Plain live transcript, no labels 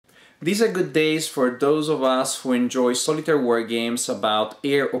These are good days for those of us who enjoy solitaire war games about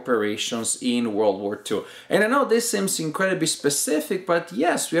air operations in World War II. And I know this seems incredibly specific, but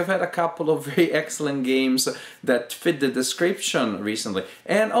yes, we have had a couple of very excellent games that fit the description recently.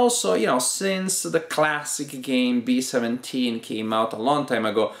 And also, you know, since the classic game B-17 came out a long time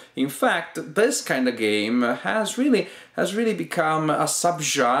ago, in fact, this kind of game has really become a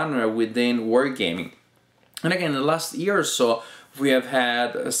subgenre within wargaming. And again, in the last year or so, we have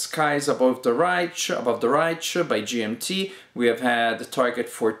had Skies Above the Reich by GMT, we have had Target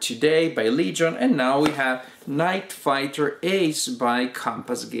for Today by Legion, and now we have Nightfighter Ace by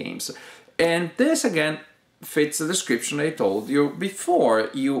Compass Games. And this again fits the description I told you before.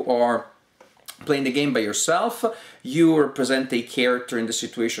 You are playing the game by yourself, you represent a character in the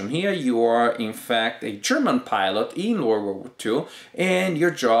situation here, you are in fact a German pilot in World War II, and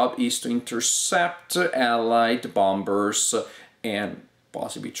your job is to intercept Allied bombers and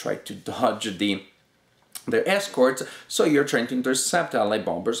possibly try to dodge their escorts. So you're trying to intercept Allied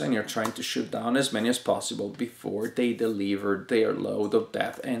bombers and you're trying to shoot down as many as possible before they deliver their load of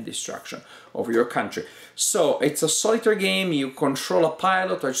death and destruction over your country. So it's a solitaire game, you control a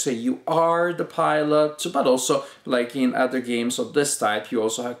pilot, or I should say you are the pilot, but also like in other games of this type, you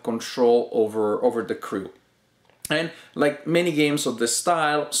also have control over the crew. And like many games of this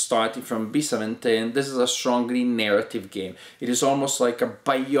style, starting from B-17, this is a strongly narrative game. It is almost like a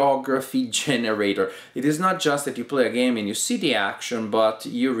biography generator. It is not just that you play a game and you see the action, but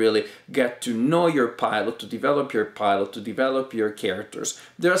you really get to know your pilot, to develop your characters.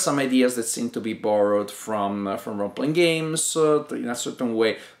 There are some ideas that seem to be borrowed from role-playing games in a certain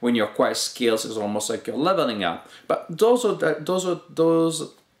way. When you acquire skills, it's almost like you're leveling up. But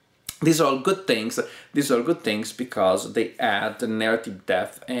these are all good things. These are good things because they add the narrative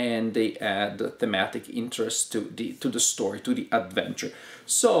depth and they add thematic interest to the story, to the adventure.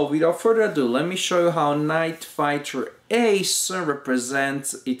 So without further ado, let me show you how Nightfighter Ace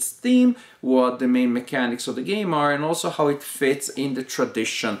represents its theme, what the main mechanics of the game are, and also how it fits in the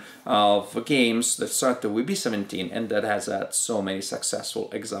tradition of games that started with B-17 and that has had so many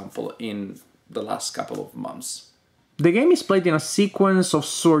successful examples in the last couple of months. The game is played in a sequence of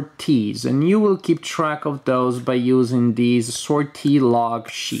sorties, and you will keep track of those by using these sortie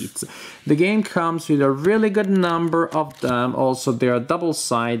log sheets. The game comes with a really good number of them, also they are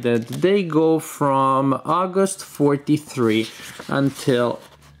double-sided. They go from August 43 until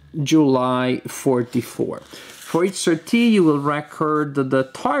July 44. For each sortie you will record the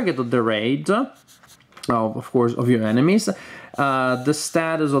target of the raid, of course, of your enemies, the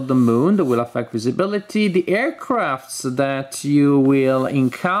status of the moon that will affect visibility, the aircrafts that you will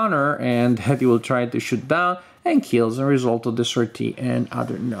encounter and that you will try to shoot down, and kills as a result of the sortie and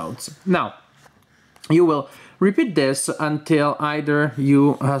other nodes. Now, you will repeat this until either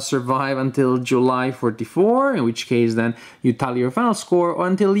you survive until July 44, in which case then you tally your final score, or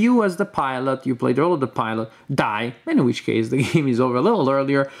until you as the pilot, you play the role of the pilot, die, in which case the game is over a little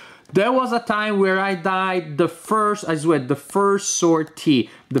earlier. There was a time where I died the first sortie.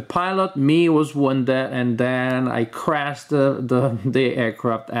 The pilot, me, was wounded, and then I crashed the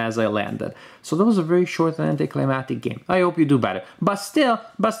aircraft as I landed. So that was a very short and anticlimactic game. I hope you do better. But still,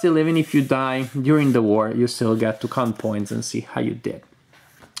 even if you die during the war, you still get to count points and see how you did.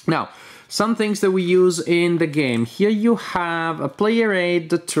 Now, some things that we use in the game. Here you have a player aid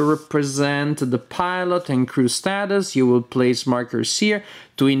to represent the pilot and crew status. You will place markers here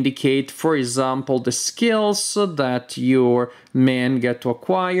to indicate, for example, the skills that your men get to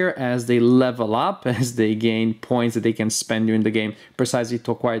acquire as they level up, as they gain points that they can spend during the game precisely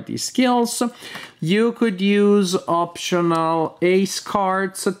to acquire these skills. You could use optional ace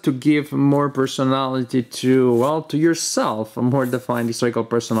cards to give more personality to, well, to yourself, a more defined historical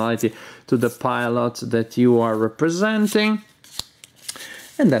personality to the pilot that you are representing.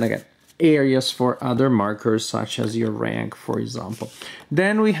 And then again, areas for other markers such as your rank, for example.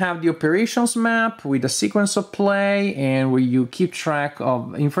 Then we have the operations map with a sequence of play and where you keep track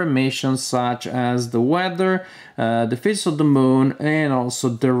of information such as the weather, the phases of the moon, and also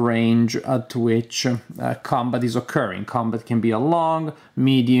the range at which combat is occurring. Combat can be a long,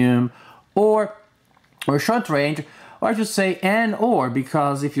 medium, or short range, or I should say or,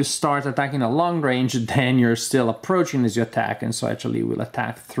 because if you start attacking a long range, then you're still approaching as you attack, and so actually you will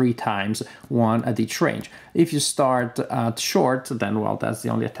attack 3 times, 1 at each range. If you start at short, then well, that's the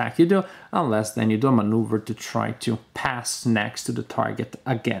only attack you do, unless then you do a maneuver to try to pass next to the target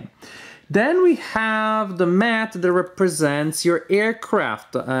again. Then we have the mat that represents your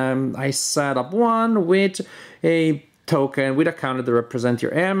aircraft. I set up one with a token with a counter that represent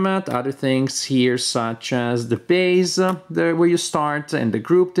your air mat, other things here such as the base where you start and the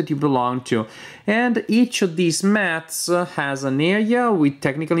group that you belong to. And each of these mats has an area with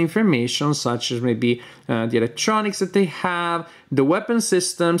technical information such as maybe the electronics that they have, the weapon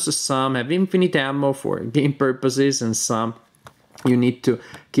systems. Some have infinite ammo for game purposes and some you need to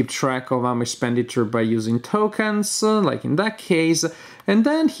keep track of ammo expenditure by using tokens, like in that case. And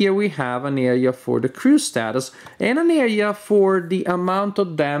then here we have an area for the crew status and an area for the amount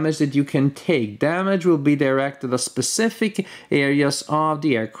of damage that you can take. Damage will be directed at specific areas of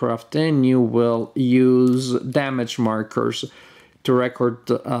the aircraft, and you will use damage markers to record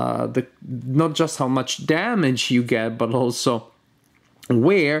not just how much damage you get, but also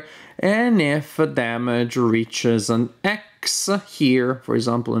where and if damage reaches an X. Here, for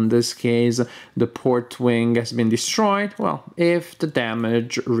example, in this case, the port wing has been destroyed. Well, if the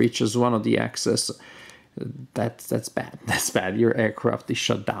damage reaches one of the X's, that's bad. That's bad. Your aircraft is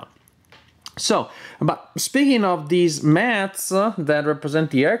shut down. So, but speaking of these mats that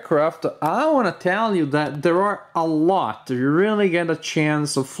represent the aircraft, I want to tell you that there are a lot. You really get a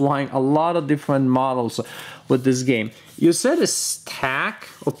chance of flying a lot of different models with this game. You said a stack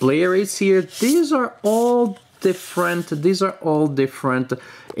of player rates here. These are all different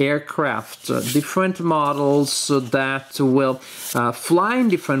aircraft, different models that will fly in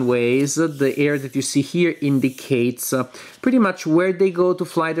different ways. The area that you see here indicates pretty much where they go to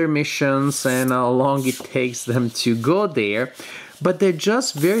fly their missions and how long it takes them to go there. But they're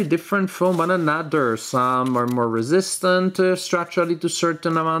just very different from one another. Some are more resistant structurally to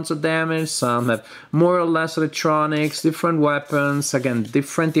certain amounts of damage. Some have more or less electronics, different weapons, again,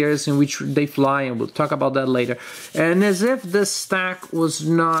 different areas in which they fly, and we'll talk about that later. And as if this stack was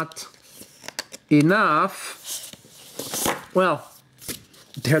not enough, well,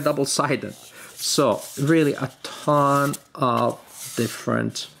 they're double-sided. So really a ton of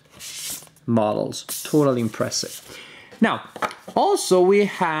different models. Totally impressive. Now, also we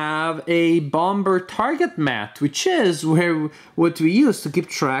have a bomber target mat, which is what we use to keep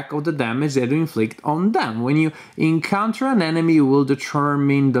track of the damage that you inflict on them. When you encounter an enemy, you will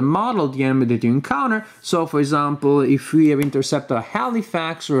determine the model of the enemy that you encounter. So, for example, if we have intercepted a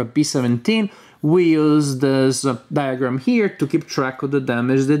Halifax or a B-17, we use this diagram here to keep track of the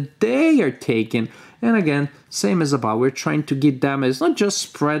damage that they are taking. And again, same as above, we're trying to get damage, not just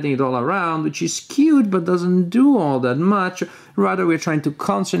spreading it all around, which is cute but doesn't do all that much. Rather, we're trying to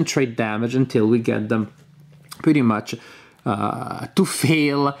concentrate damage until we get them pretty much to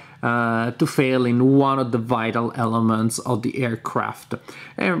fail in one of the vital elements of the aircraft.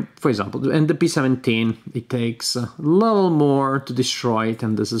 And for example, in the P-17, it takes a little more to destroy it,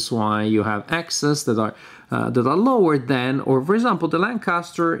 and this is why you have X's that are lower than, or for example, the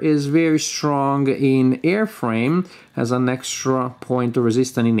Lancaster is very strong in airframe, has an extra point of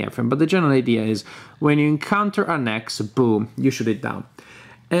resistance in airframe. But the general idea is when you encounter an X, boom, you shoot it down.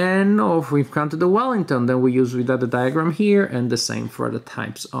 And if we encounter the Wellington, then we use the diagram here, and the same for the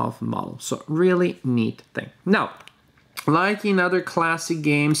types of models. So really neat thing. Now, like in other classic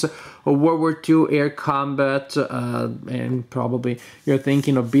games of World War II air combat, and probably you're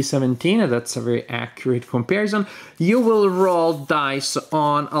thinking of B-17, that's a very accurate comparison, you will roll dice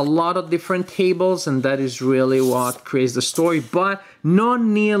on a lot of different tables, and that is really what creates the story, but not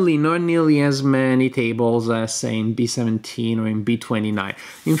nearly as many tables as, say, in B-17 or in B-29.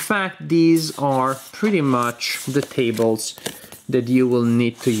 In fact, these are pretty much the tables that you will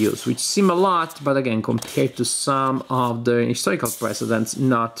need to use, which seem a lot, but again, compared to some of the historical precedents,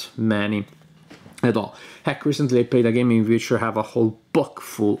 not many at all. Heck, recently I played a game in which I have a whole book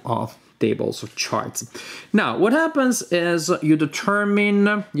full of tables of charts. Now, what happens is you determine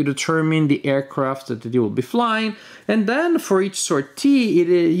the aircraft that you will be flying, and then for each sortie,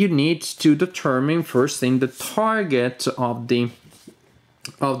 you need to determine first thing the target of the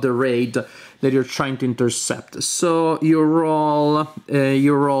raid that you're trying to intercept. So you roll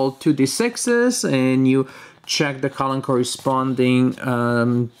 2d6s and you check the column corresponding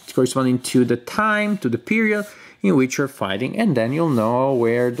to the time, to the period in which you're fighting, and then you'll know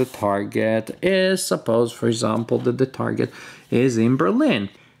where the target is. Suppose, for example, that the target is in Berlin.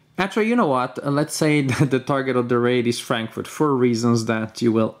 Actually, you know what? Let's say that the target of the raid is Frankfurt for reasons that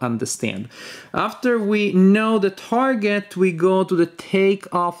you will understand. After we know the target, we go to the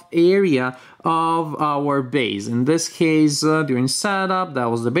takeoff area of our base. In this case, during setup, that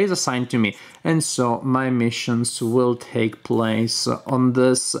was the base assigned to me. And so my missions will take place on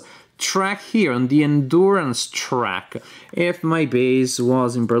this track here, on the endurance track. If my base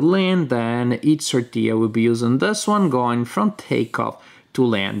was in Berlin, then each sortie I will be using this one, going from takeoff to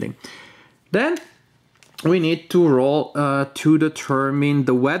landing. Then we need to roll to determine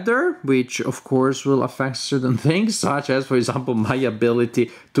the weather, which of course will affect certain things, such as, for example, my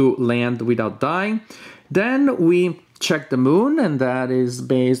ability to land without dying. Then we check the moon, and that is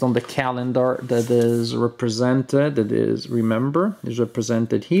based on the calendar that is represented, is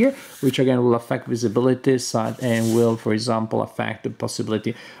represented here, which again will affect visibility and will, for example, affect the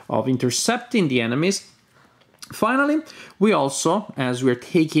possibility of intercepting the enemies. Finally, we also, as we're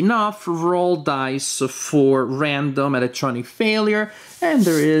taking off, roll dice for random electronic failure, and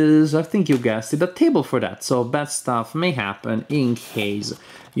there is, I think you guessed it, a table for that. So bad stuff may happen in case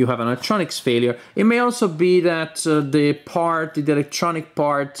you have an electronics failure. It may also be that the electronic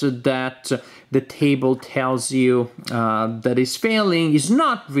part that the table tells you that is failing is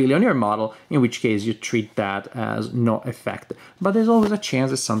not really on your model, in which case you treat that as no effect. But there's always a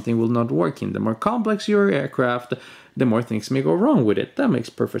chance that something will not work. The more complex your aircraft, the more things may go wrong with it. That makes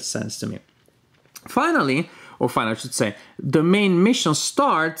perfect sense to me. Finally, I should say, the main mission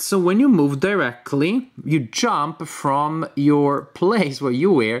starts when you move directly, you jump from your place where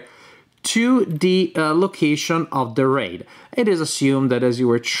you were to the location of the raid. It is assumed that as you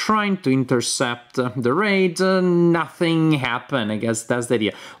were trying to intercept the raid, nothing happened. I guess that's the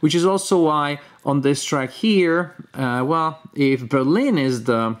idea. Which is also why on this track here, well, if Berlin is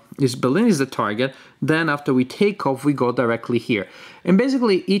the target, then after we take off, we go directly here. And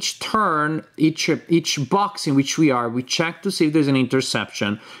basically each turn, each box in which we are, we check to see if there's an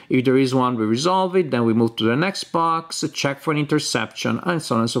interception. If there is one, we resolve it, then we move to the next box, check for an interception, and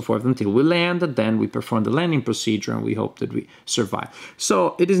so on and so forth until we land. Then we perform the landing procedure and we hope that we survive.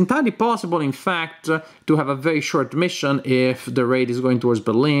 So it is entirely possible, in fact, to have a very short mission. If the raid is going towards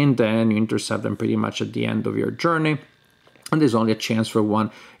Berlin, then you intercept them pretty much at the end of your journey. And there's only a chance for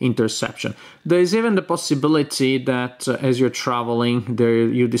one interception. There is even the possibility that as you're traveling,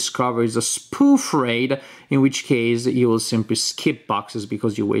 you discover is a spoof raid, in which case you will simply skip boxes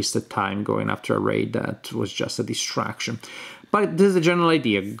because you wasted time going after a raid that was just a distraction. But this is the general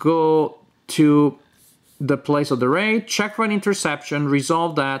idea. Go to the place of the raid, check for an interception,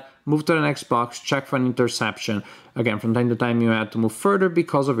 resolve that, move to the next box, check for an interception. Again, from time to time you have to move further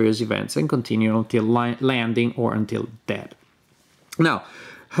because of various events and continue until landing or until dead. Now,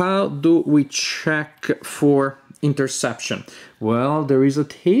 how do we check for interception? Well, there is a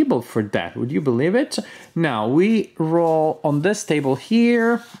table for that. Would you believe it? Now, we roll on this table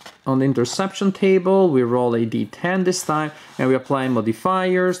here, on the interception table, we roll a d10 this time, and we apply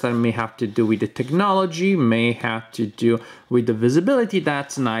modifiers that may have to do with the technology, may have to do with the visibility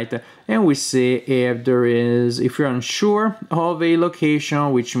that night, and we see if we're unsure of a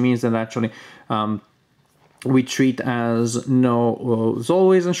location, which means that actually we treat as no, as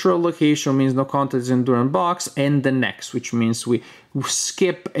always unsure location means no content is in endurance box, and the next, which means we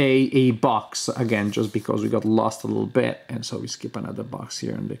skip a box, again, just because we got lost a little bit, and so we skip another box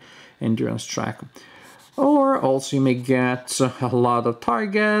here in the endurance track. Or also you may get a lot of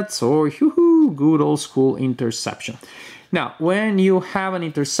targets, or good old school interception. Now, when you have an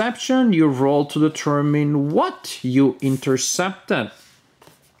interception, you roll to determine what you intercepted.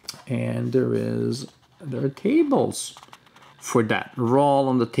 And there are tables for that. Roll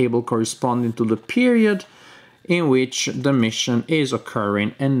on the table corresponding to the period in which the mission is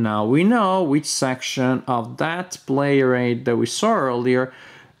occurring. And now we know which section of that player aid that we saw earlier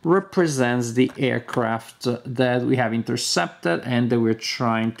represents the aircraft that we have intercepted and that we're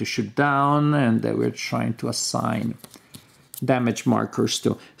trying to shoot down and that we're trying to assign damage markers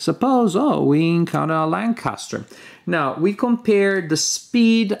to. Suppose, we encounter a Lancaster. Now, we compare the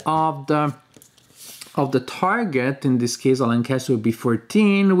speed of the target, in this case a Lancaster would be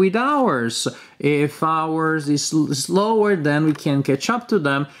 14, with ours. If ours is slower, then we can catch up to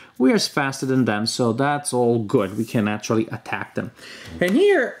them. We are faster than them, so that's all good. We can actually attack them. And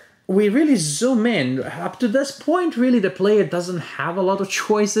here we really zoom in. Up to this point, really, the player doesn't have a lot of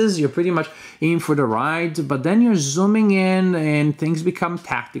choices. You're pretty much in for the ride, but then you're zooming in and things become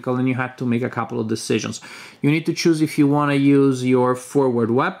tactical and you have to make a couple of decisions. You need to choose if you want to use your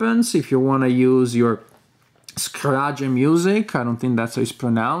forward weapons, if you want to use your Scrage music. I don't think that's how it's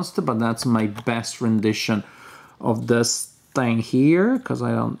pronounced, but that's my best rendition of this thing here, because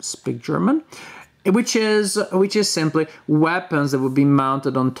I don't speak German. Which is simply weapons that would be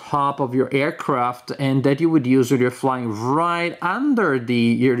mounted on top of your aircraft and that you would use when you're flying right under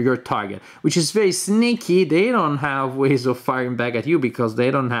your target, which is very sneaky. They don't have ways of firing back at you because they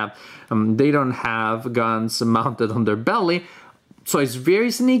don't have guns mounted on their belly. So it's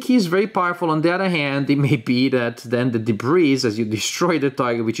very sneaky, it's very powerful. On the other hand, it may be that then the debris, as you destroy the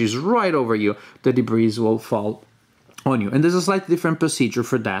target, which is right over you, the debris will fall on you. And there's a slightly different procedure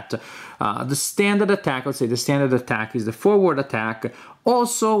for that. The standard attack, let's say the standard attack is the forward attack.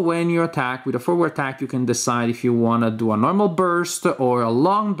 Also, when you attack with a forward attack, you can decide if you want to do a normal burst or a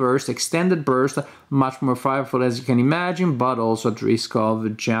long burst, extended burst, much more powerful as you can imagine, but also at risk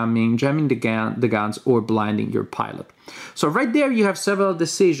of jamming the guns or blinding your pilot. So right there you have several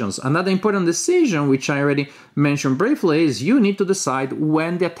decisions. Another important decision, which I already mentioned briefly, is you need to decide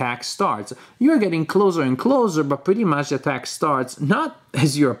when the attack starts. You're getting closer and closer, but pretty much the attack starts not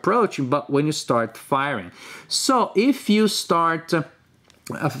as you're approaching, but when you start firing. So if you start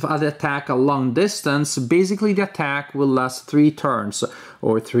the attack a long distance, basically the attack will last 3 turns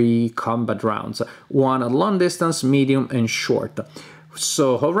or 3 combat rounds. One at long distance, medium, and short.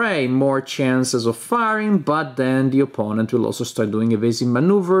 So hooray, more chances of firing, but then the opponent will also start doing evasive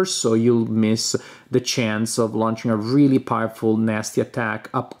maneuvers, so you'll miss the chance of launching a really powerful, nasty attack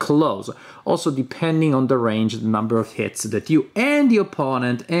up close. Also, depending on the range, the number of hits that you and the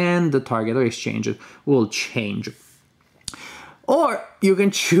opponent and the target are exchanged will change. Or you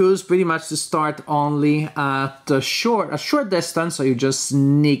can choose pretty much to start only at a short distance, so you just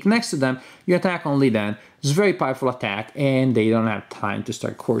sneak next to them, you attack only then. It's a very powerful attack, and they don't have time to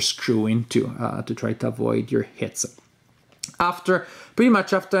start corkscrewing to try to avoid your hits. Pretty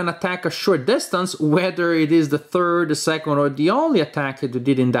much after an attack a short distance, whether it is the third, the second, or the only attack that you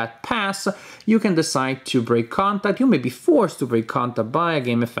did in that pass, you can decide to break contact. You may be forced to break contact by a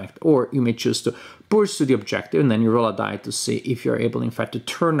game effect, or you may choose to pursue the objective, and then you roll a die to see if you're able, in fact, to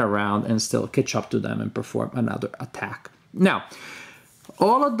turn around and still catch up to them and perform another attack. Now,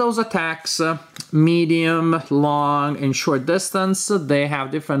 all of those attacks, medium, long, and short distance, they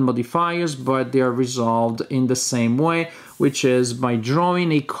have different modifiers, but they are resolved in the same way, which is by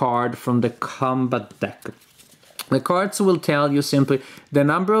drawing a card from the combat deck. The cards will tell you simply the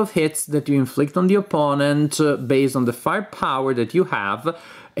number of hits that you inflict on the opponent based on the firepower that you have,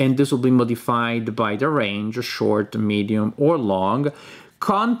 and this will be modified by the range, short, medium, or long.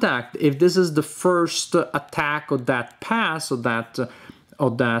 Contact, if this is the first attack of that pass, the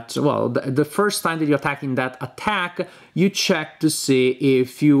first time that you're attacking that attack, you check to see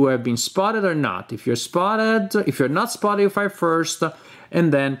if you have been spotted or not. If you're spotted, if you're not spotted, you fire first,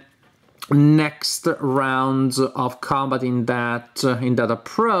 and then next rounds of combat in that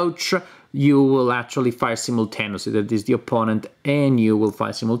approach, you will actually fire simultaneously. That is, the opponent and you will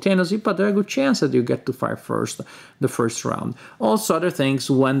fire simultaneously, but there are good chances that you get to fire first the first round. Also, other things,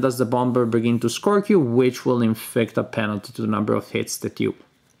 when does the bomber begin to scork you, which will inflict a penalty to the number of hits that you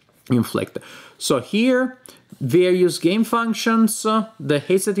inflict. So here, various game functions, the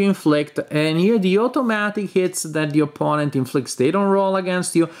hits that you inflict, and here the automatic hits that the opponent inflicts, they don't roll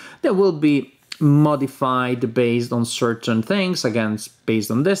against you. They will be modified based on certain things, again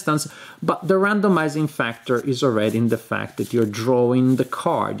based on distance, but the randomizing factor is already in the fact that you're drawing the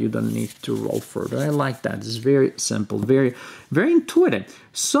card. You don't need to roll further. I like that. It's very simple, very, very intuitive.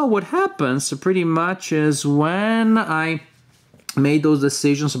 So what happens pretty much is when I made those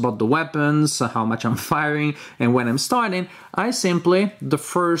decisions about the weapons, how much I'm firing, and when I'm starting, I simply, the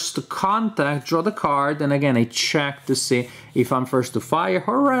first contact, draw the card, and again I check to see if I'm first to fire.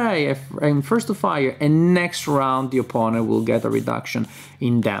 Hooray! If I'm first to fire, and next round the opponent will get a reduction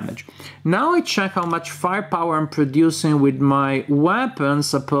in damage. Now I check how much firepower I'm producing with my weapon.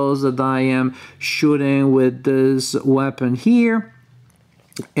 Suppose that I am shooting with this weapon here,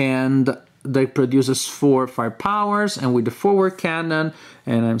 and that produces 4 firepowers, and with the forward cannon,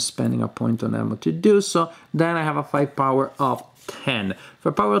 and I'm spending a point on ammo to do so, then I have a firepower of 10.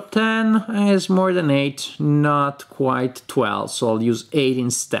 Firepower of 10 is more than 8, not quite 12, so I'll use 8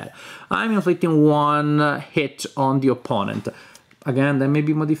 instead. I'm inflicting 1 hit on the opponent. Again, that may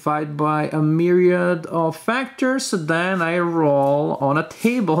be modified by a myriad of factors, so then I roll on a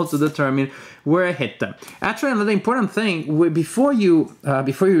table to determine where I hit them. Actually, another important thing, before you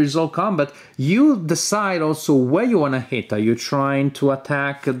resolve combat, you decide also where you want to hit. Are you trying to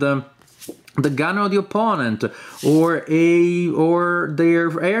attack the gunner of the opponent, or their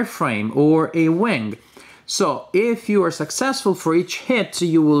airframe, or a wing? So if you are successful for each hit,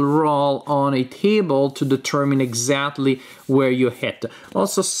 you will roll on a table to determine exactly where you hit.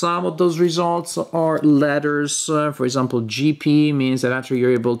 Also, some of those results are letters. For example, GP means that actually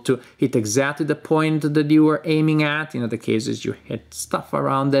you're able to hit exactly the point that you were aiming at. In other cases, you hit stuff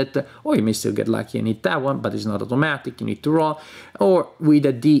around it, or you may still get lucky and hit that one, but it's not automatic, you need to roll. Or with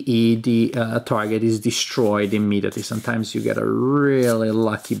a DE, the target is destroyed immediately. Sometimes you get a really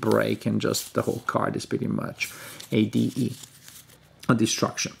lucky break and just the whole card is pretty much a DE, a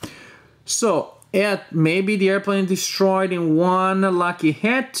destruction. So Maybe the airplane destroyed in one lucky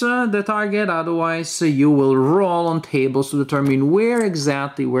hit the target, otherwise you will roll on tables to determine where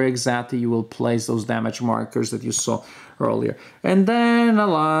exactly you will place those damage markers that you saw earlier. And then,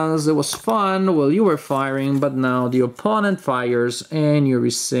 alas, it was fun. Well, you were firing, but now the opponent fires and you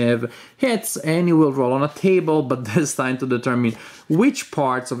receive hits and you will roll on a table, but this time to determine which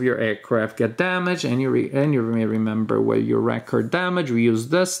parts of your aircraft get damaged, and you may remember where you record damage. We use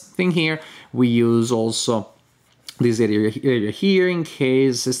this thing here. We use also this area here in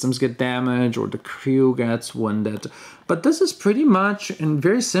case systems get damaged or the crew gets wounded. But this is pretty much, and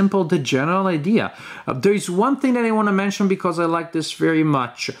very simple, the general idea. There is one thing that I want to mention because I like this very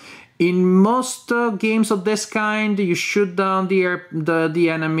much. In most games of this kind, you shoot down the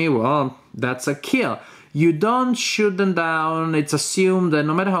enemy, well, that's a kill. You don't shoot them down, it's assumed that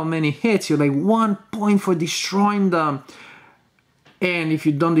no matter how many hits, you're like 1 point for destroying them. And if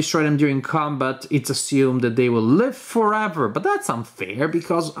you don't destroy them during combat, it's assumed that they will live forever. But that's unfair,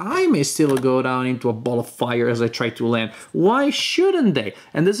 because I may still go down into a ball of fire as I try to land. Why shouldn't they?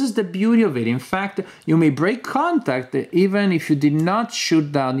 And this is the beauty of it. In fact, you may break contact even if you did not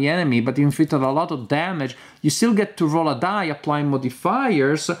shoot down the enemy, but you inflicted a lot of damage. You still get to roll a die, applying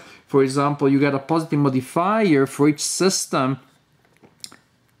modifiers. For example, you get a positive modifier for each system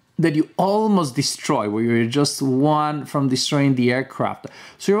that you almost destroy, where you're just one from destroying the aircraft.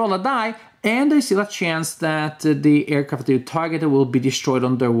 So you roll a die, and there's still a chance that the aircraft that you targeted will be destroyed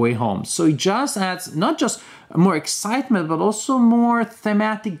on their way home. So it just adds not just more excitement, but also more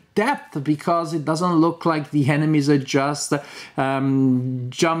thematic depth, because it doesn't look like the enemies are just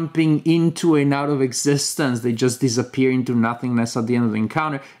jumping into and out of existence. They just disappear into nothingness at the end of the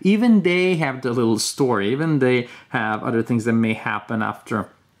encounter. Even they have their little story. Even they have other things that may happen after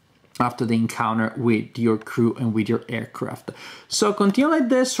the encounter with your crew and with your aircraft. So continue like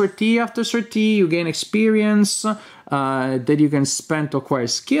this, sortie after sortie, you gain experience that you can spend to acquire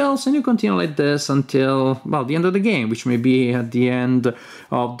skills, and you continue like this until, well, the end of the game, which may be at the end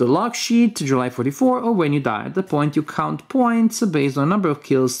of the log sheet, July 44, or when you die. At the point, you count points based on the number of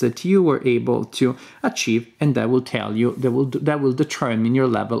kills that you were able to achieve, and that will tell you, that will determine your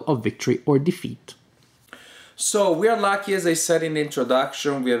level of victory or defeat. So we are lucky, as I said in the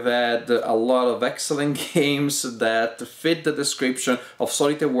introduction, we have had a lot of excellent games that fit the description of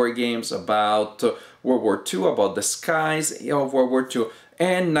solitaire war games about World War II, about the skies of World War II,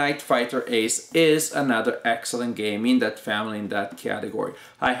 and Nightfighter Ace is another excellent game in that family, in that category.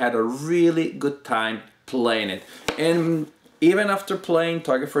 I had a really good time playing it. And even after playing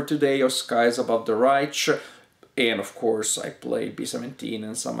Target for Today or Skies Above the Reich, and of course I played B-17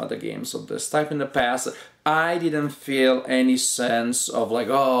 and some other games of this type in the past, I didn't feel any sense of like,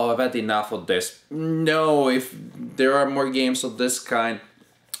 oh, I've had enough of this. No, if there are more games of this kind,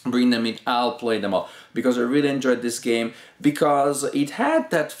 bring them in, I'll play them all. Because I really enjoyed this game, because it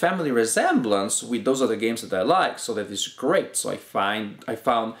had that family resemblance with those other games that I like, so that is great. So I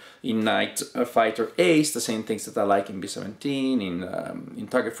found in Nightfighter Ace the same things that I like in B-17, in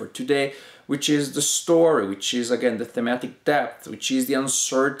Target for Today, which is the story, which is again the thematic depth, which is the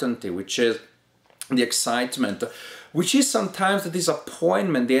uncertainty, which is the excitement, which is sometimes the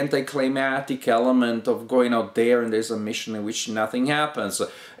disappointment, the anticlimactic element of going out there and there's a mission in which nothing happens,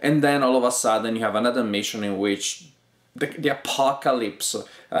 and then all of a sudden you have another mission in which the apocalypse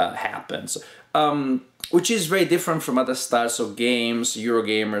happens. Which is very different from other styles of games.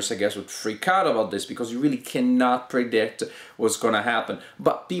 Eurogamers, I guess, would freak out about this because you really cannot predict what's going to happen.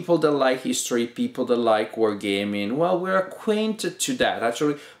 But people that like history, people that like wargaming, well, we're acquainted to that.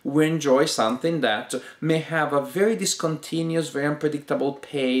 Actually, we enjoy something that may have a very discontinuous, very unpredictable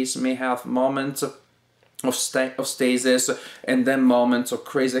pace, may have moments of stasis, and then moments of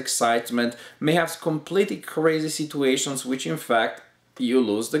crazy excitement, may have completely crazy situations which, in fact, you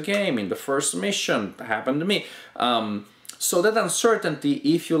lose the game in the first mission. It happened to me. So that uncertainty,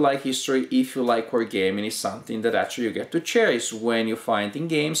 if you like history, if you like wargaming, is something that actually you get to cherish when you find in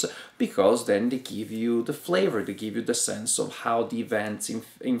games, because then they give you the flavor, they give you the sense of how the events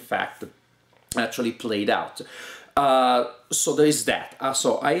in fact actually played out. So there is that.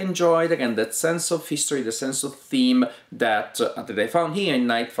 So I enjoyed, again, that sense of history, the sense of theme that I found here in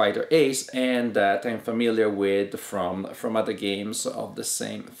Nightfighter Ace, and that I'm familiar with from other games of the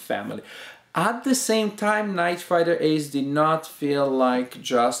same family. At the same time, Nightfighter Ace did not feel like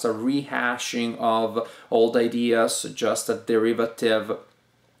just a rehashing of old ideas, just a derivative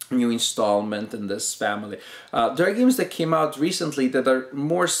new installment in this family. There are games that came out recently that are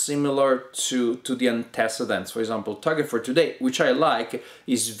more similar to the antecedents. For example, Target for Today, which I like,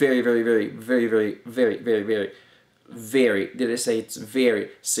 is very did I say it's very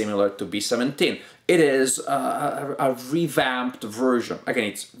similar to B17. It is a revamped version. Again,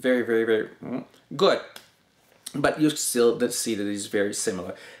 it's very, very, very good. But you still see that it's very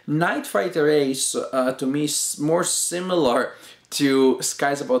similar. Nightfighter Ace, to me, is more similar to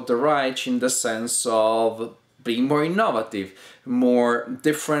Skies Above the Reich in the sense of being more innovative, more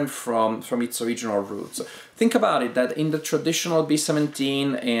different from its original roots. Think about it, that in the traditional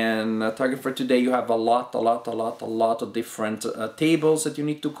B17 and Target for Today, you have a lot of different tables that you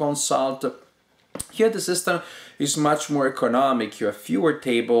need to consult. Here the system is much more economic. You have fewer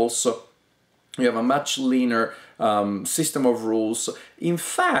tables, so you have a much leaner system of rules. In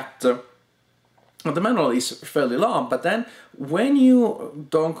fact, the manual is fairly long, but then when you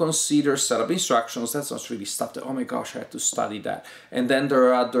don't consider setup instructions, that's not really stuff that, oh my gosh, I had to study that. And then there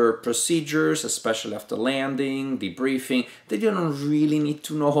are other procedures, especially after landing, debriefing, that you don't really need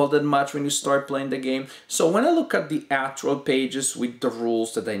to know all that much when you start playing the game. So when I look at the actual pages with the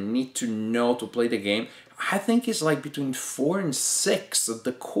rules that I need to know to play the game, I think it's like between 4 and 6.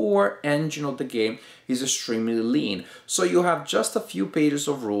 The core engine of the game is extremely lean. So you have just a few pages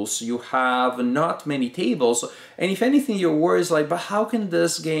of rules, you have not many tables, and if anything your worry is like, but how can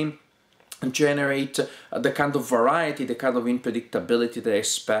this game generate the kind of variety, the kind of unpredictability that I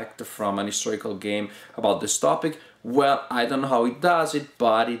expect from an historical game about this topic? Well, I don't know how it does it,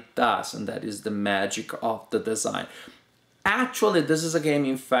 but it does, and that is the magic of the design. Actually, this is a game,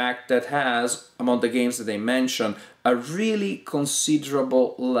 in fact, that has, among the games that I mentioned, a really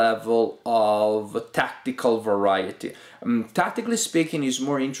considerable level of tactical variety. Tactically speaking, is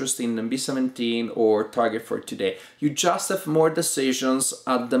more interesting than B17 or Target for Today. You just have more decisions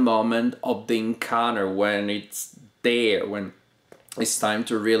at the moment of the encounter, when it's there, when it's time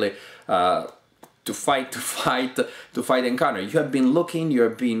to really to fight the encounter. You have been looking, you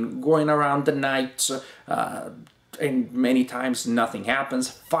have been going around the night, and many times nothing happens.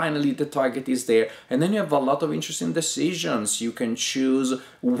 Finally the target is there, and then you have a lot of interesting decisions. You can choose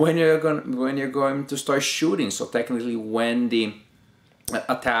when you're going to start shooting, so technically when the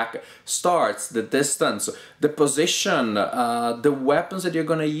attack starts, the distance, the position, the weapons that you're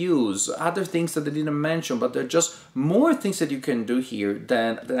going to use, other things that I didn't mention, but there are just more things that you can do here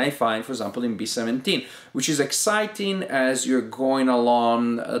than I find, for example, in B17, which is exciting as you're going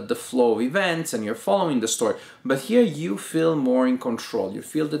along the flow of events and you're following the story. But here you feel more in control. You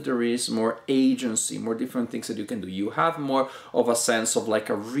feel that there is more agency, more different things that you can do. You have more of a sense of like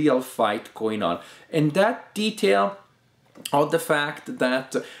a real fight going on. And that detail of the fact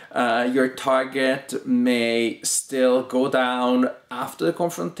that your target may still go down after the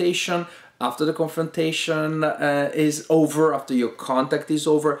confrontation, is over, after your contact is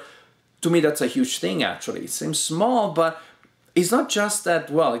over. To me, that's a huge thing, actually. It seems small, but it's not just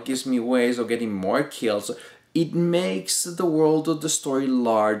that, well, it gives me ways of getting more kills. It makes the world of the story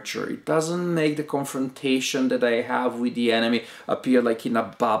larger. It doesn't make the confrontation that I have with the enemy appear like in a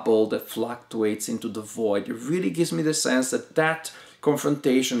bubble that fluctuates into the void. It really gives me the sense that that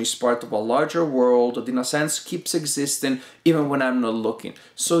confrontation is part of a larger world that in a sense keeps existing even when I'm not looking.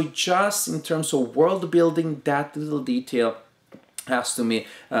 So just in terms of world building, that little detail has to me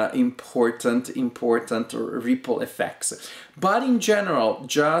important ripple effects. But in general,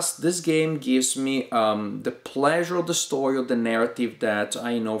 just this game gives me the pleasure of the story, of the narrative that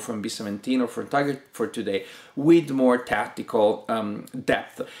I know from B17 or from Target for Today, with more tactical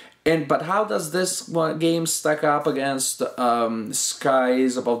depth. But how does this game stack up against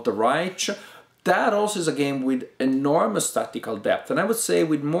Skies Above the Reich? That also is a game with enormous tactical depth, and I would say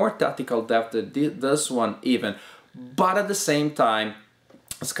with more tactical depth than this one even. But at the same time,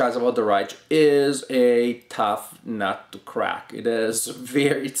 Skies Above the Reich is a tough nut to crack.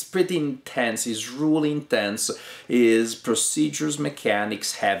 It's pretty intense, it's rule intense, is procedures,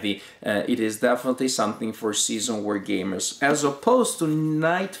 mechanics heavy. It is definitely something for seasoned war gamers. As opposed to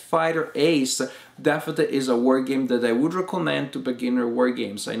Nightfighter Ace, definitely is a war game that I would recommend to beginner war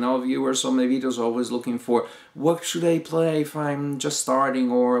games. I know viewers on my videos are always looking for, what should I play if I'm just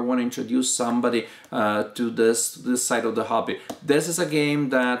starting or I want to introduce somebody to this side of the hobby. This is a game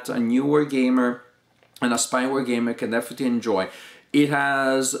that a new war gamer and a aspiring war gamer can definitely enjoy. It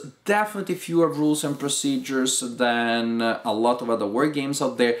has definitely fewer rules and procedures than a lot of other war games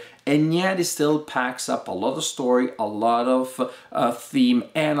out there, and yet it still packs up a lot of story, a lot of theme,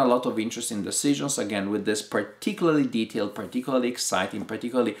 and a lot of interesting decisions, again, with this particularly detailed, particularly exciting,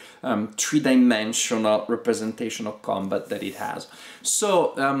 particularly three-dimensional representation of combat that it has.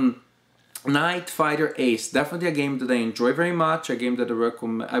 So, Nightfighter Ace, definitely a game that I enjoy very much, a game that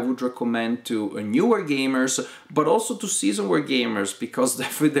I would recommend to newer gamers, but also to seasoned gamers, because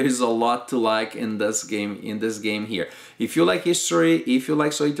definitely there is a lot to like in this game here. If you like history, if you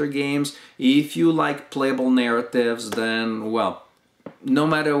like solitaire games, if you like playable narratives, then well, no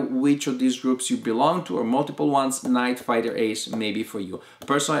matter which of these groups you belong to or multiple ones, Nightfighter Ace may be for you.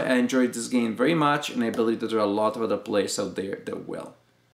 Personally, I enjoyed this game very much, and I believe that there are a lot of other players out there that will.